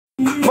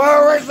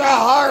Marissa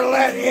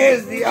Harlett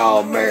is the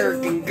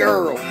all-American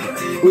girl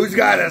who's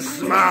got a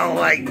smile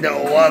like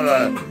no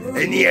other.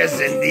 And yes,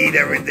 indeed,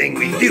 everything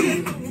we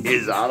do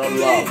is out of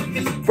love.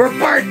 For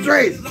part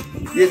 3,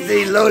 you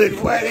see Loaded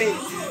Wedding.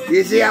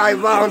 You see how I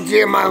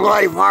volunteer my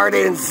life, heart,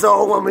 and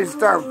soul when we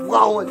start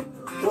flowing.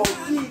 Well,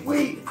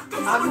 kiwi,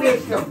 I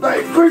miss you,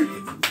 baby.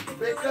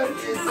 Because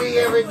you see,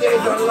 every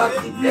day's a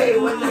lucky day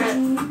when that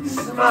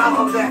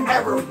smile of that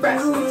ever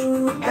best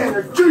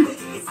energy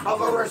of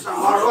Marissa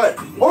Harlett.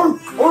 Loyal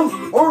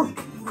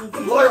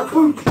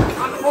boots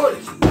on the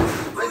porch.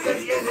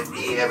 Because yes,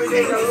 indeed, every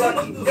day's a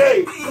lucky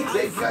day.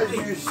 Because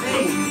you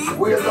see,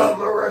 we love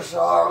Marissa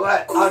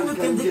Harlett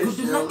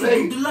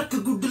unconditionally.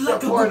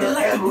 Support her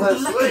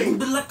endlessly.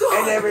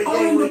 And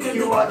everything we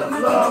do out of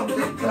love.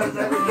 Because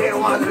every day I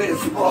want to be a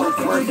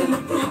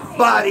spokesperson,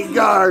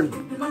 bodyguard.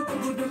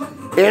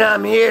 And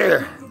I'm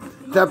here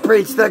to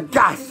preach the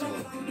gospel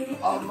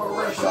of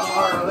Marissa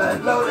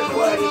Harlett, Loaded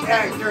Wedding,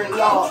 actor in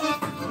law.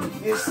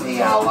 You see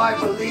how I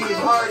believe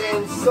heart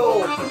and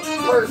soul,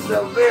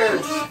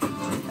 perseverance,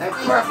 and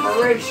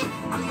preparation,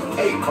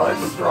 8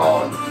 months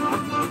strong.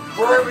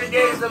 For every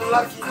day is a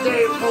lucky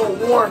day for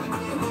warmth,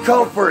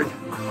 comfort,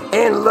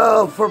 and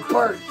love. For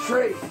part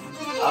 3,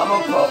 I'm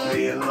a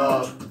puppy in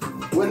love.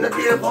 When the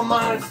beautiful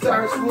mind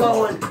starts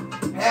flowing,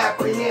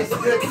 happiness,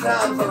 good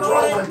times are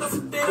rolling.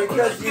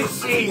 Because you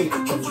see,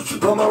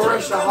 for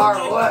Marissa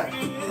Harlett,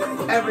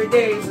 every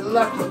day is a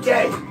lucky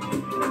day.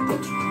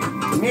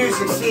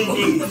 Music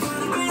CDs,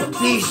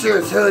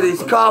 t-shirts,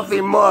 hoodies,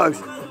 coffee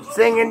mugs,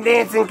 singing,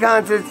 dancing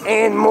concerts,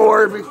 and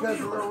more. Because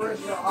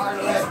Marissa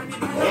Harlett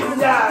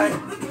and I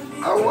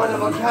are one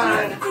of a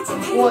kind,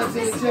 once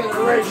in a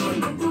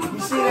generation. You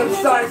see them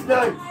size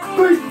 9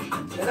 feet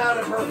and out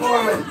of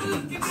performance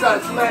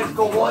such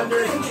magical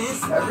wonders.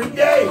 Every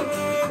day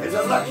is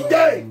a lucky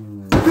day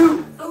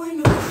to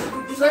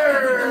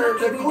serve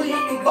the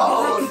Queen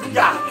Balls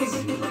Goddess.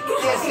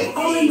 Yes,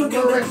 indeed,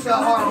 Marissa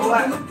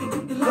Harlett.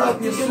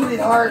 Love you,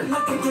 sweetheart,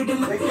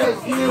 because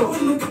you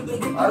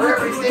are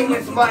everything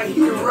that's my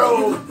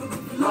hero,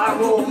 my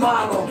role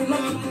model,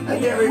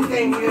 and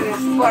everything that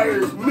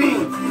inspires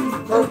me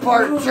for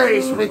part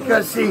 3.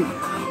 Because see,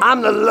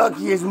 I'm the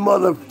luckiest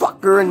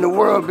motherfucker in the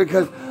world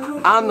because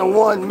I'm the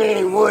one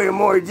man, William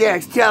Moore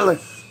Jax Teller,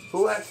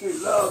 who actually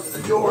loves,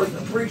 adores,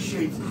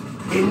 appreciates,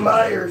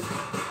 admires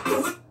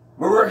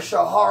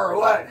Marissa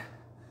Harlett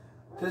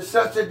to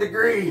such a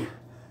degree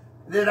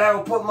that I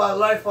will put my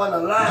life on the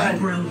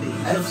line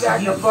and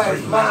sacrifice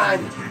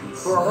mine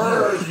for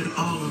hers,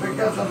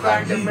 because the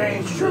fact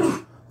remains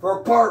true.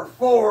 For part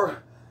 4,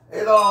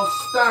 it all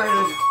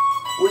started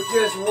with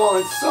just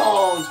one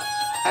song,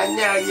 and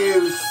now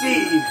you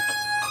see,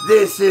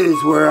 this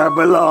is where I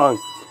belong.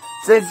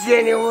 Since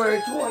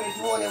January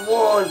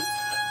 2021,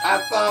 I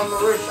found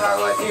Marissa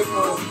Harlett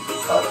April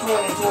of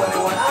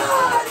 2021.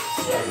 Ah,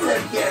 shit,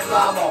 look at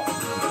mama.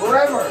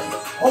 Forever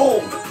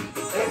home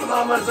in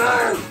mama's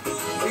arms.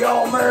 The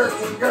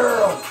all-American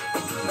girl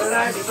that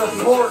I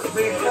support,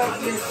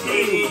 because you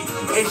see,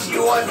 if she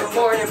wasn't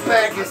born in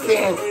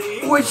Pakistan,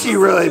 would she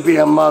really be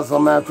a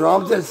Muslim after all?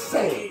 I'm just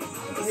saying.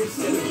 You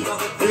see,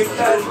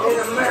 because in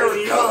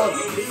America,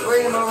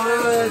 freedom of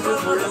religion,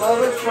 freedom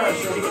of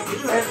expression,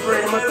 and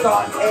freedom of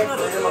thought, and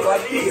freedom of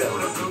idea.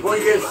 Well,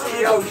 you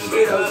see, oh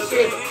shit,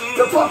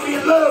 the puppy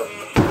in love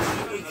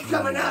is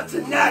coming out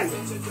tonight.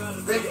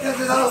 Because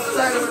it all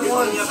started with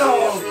one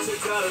song.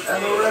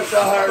 And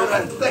Marissa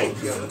Harlett,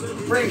 thank you,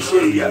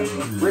 appreciate you,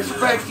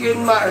 respect you,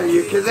 admire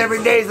you, because every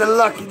day is a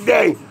lucky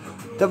day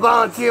to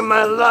volunteer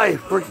my life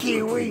for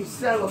Kiwi,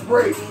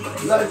 celebrate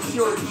life's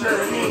short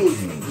journey,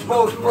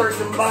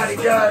 spokesperson,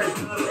 bodyguard,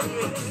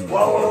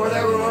 well,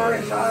 whatever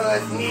Marissa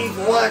Harlett's needs,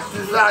 wants,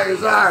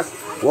 desires are.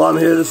 Well, I'm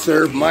here to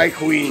serve my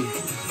queen,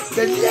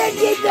 the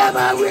legend of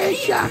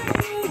Marissa.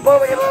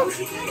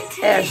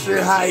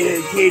 Asher, hi,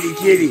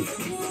 kitty.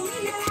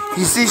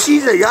 You see,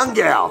 she's a young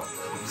gal.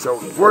 So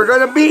we're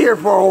going to be here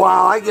for a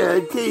while, I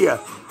guarantee you.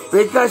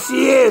 Because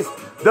she is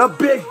the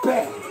big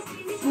bad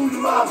booty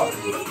mama.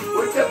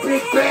 With the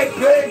big bad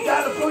pig,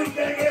 got a booty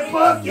gonna get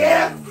bucked,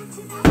 yeah.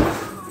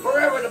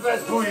 Forever the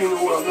best booty in the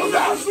world, no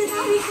doubt.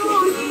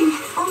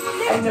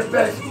 And the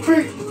best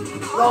feet,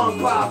 long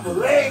powerful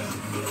legs.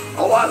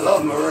 Oh, I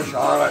love Marissa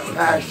Harlett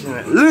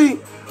passionately.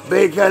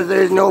 Because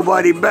there's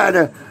nobody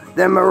better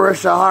than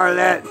Marissa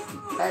Harlett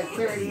at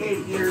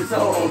 38 years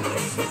old.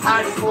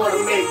 I just want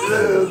to make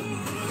love,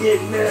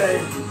 get nutty,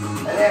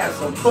 and have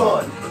some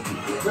fun.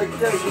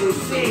 Because you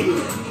see,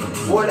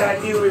 what I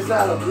do is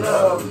out of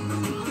love,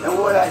 and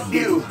what I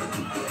do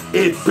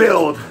is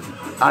build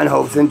on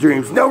hopes and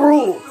dreams. No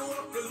rules,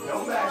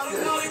 no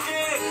masters.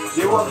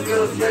 They want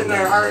feels good in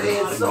their heart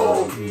and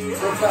soul,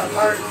 because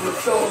hearts and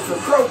souls are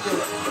broken.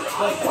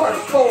 But part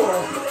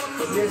 4,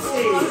 you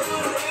see,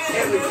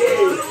 every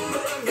day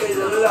is a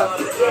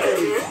lucky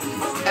day,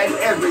 and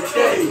every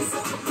day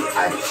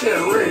I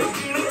cherish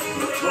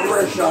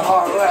Marissa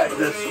Harlett,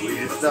 the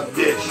sweetest of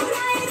dish.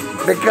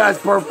 Because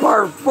for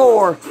part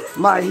 4,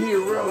 my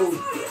hero,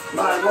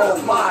 my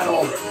role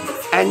model,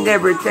 and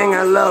everything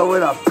I love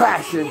with a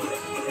passion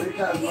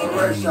because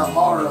Marisha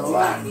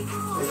Harlett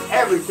is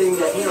everything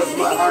that heals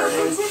my heart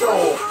and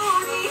soul.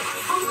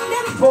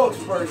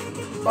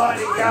 Spokesperson,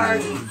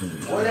 bodyguard,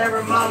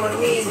 whatever mama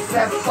needs,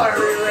 that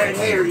fiery red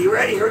hair. You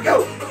ready? Here we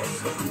go.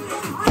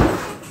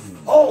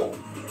 Oh,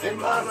 in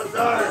mama's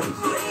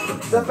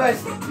arms. The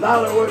best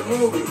Hollywood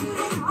movie.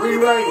 We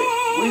write it,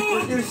 we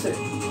produce it,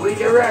 we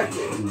direct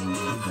it.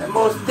 And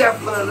most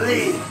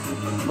definitely,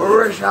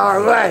 Marisha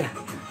Harlett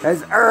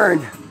has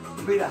earned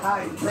to be the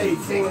highest paid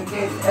singing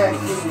dance act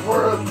in the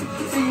world.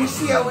 See, you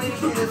see how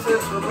easy this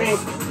is for me.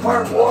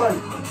 Part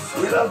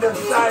 1, we love them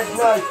size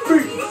 9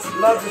 feet.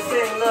 Love to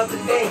sing, love to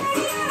dance.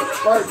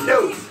 Part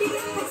 2,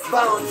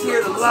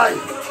 volunteer to life.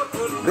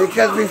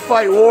 Because we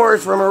fight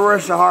wars for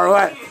Marisha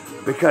Harlett.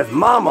 Because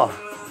mama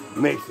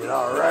makes it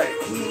alright.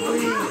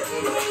 Kiwi,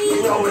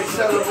 you know we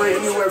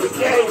celebrate you every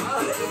day.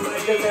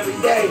 Because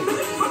every day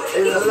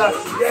is a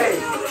lucky day.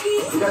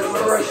 Because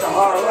Marisha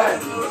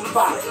Harlett,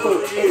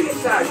 5'8",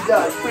 size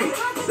 9 feet,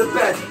 the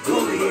best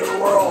booty in the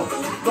world.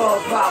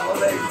 Long papa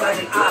legs like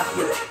an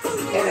Oscar,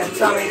 and a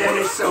tummy that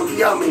is so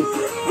yummy.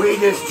 We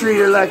just treat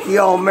her like the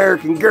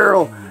all-American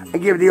girl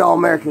and give the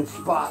all-American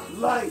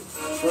spotlight.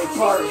 For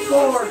part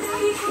 4,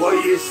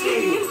 well, you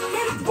see,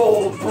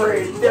 bold,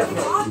 brave,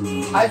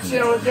 different. I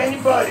challenge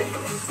anybody.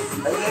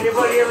 Has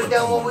anybody ever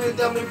done what we've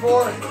done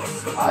before?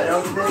 I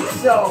don't think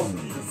so.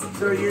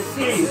 So you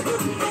see,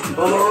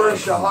 for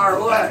Marisha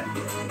Harlett,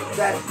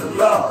 that's the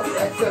love,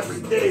 that's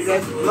every day,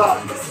 that's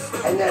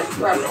love, and that's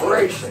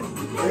preparation.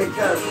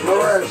 Because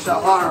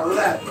Marisha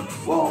Harlett,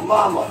 well,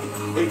 mama,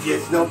 it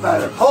gets no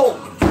better. Home,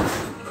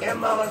 in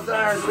mama's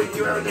arms, we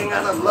do everything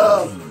out of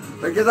love.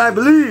 Because I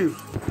believe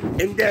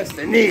in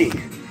destiny,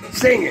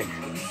 singing,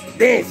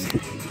 dancing,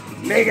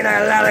 making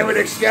our Hollywood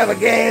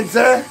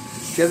extravaganza.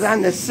 Because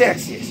I'm the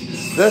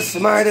sexiest, the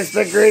smartest,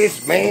 the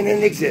greatest man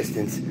in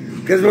existence.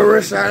 Because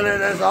Marisha Harlett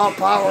has all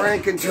power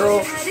and control.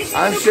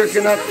 I'm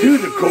shooken up to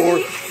the core.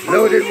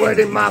 Loaded with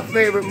in my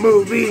favorite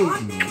movie.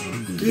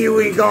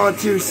 Kiwi gone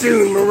too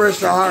soon,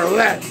 Marisha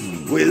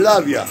Harlett. We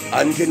love you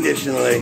unconditionally.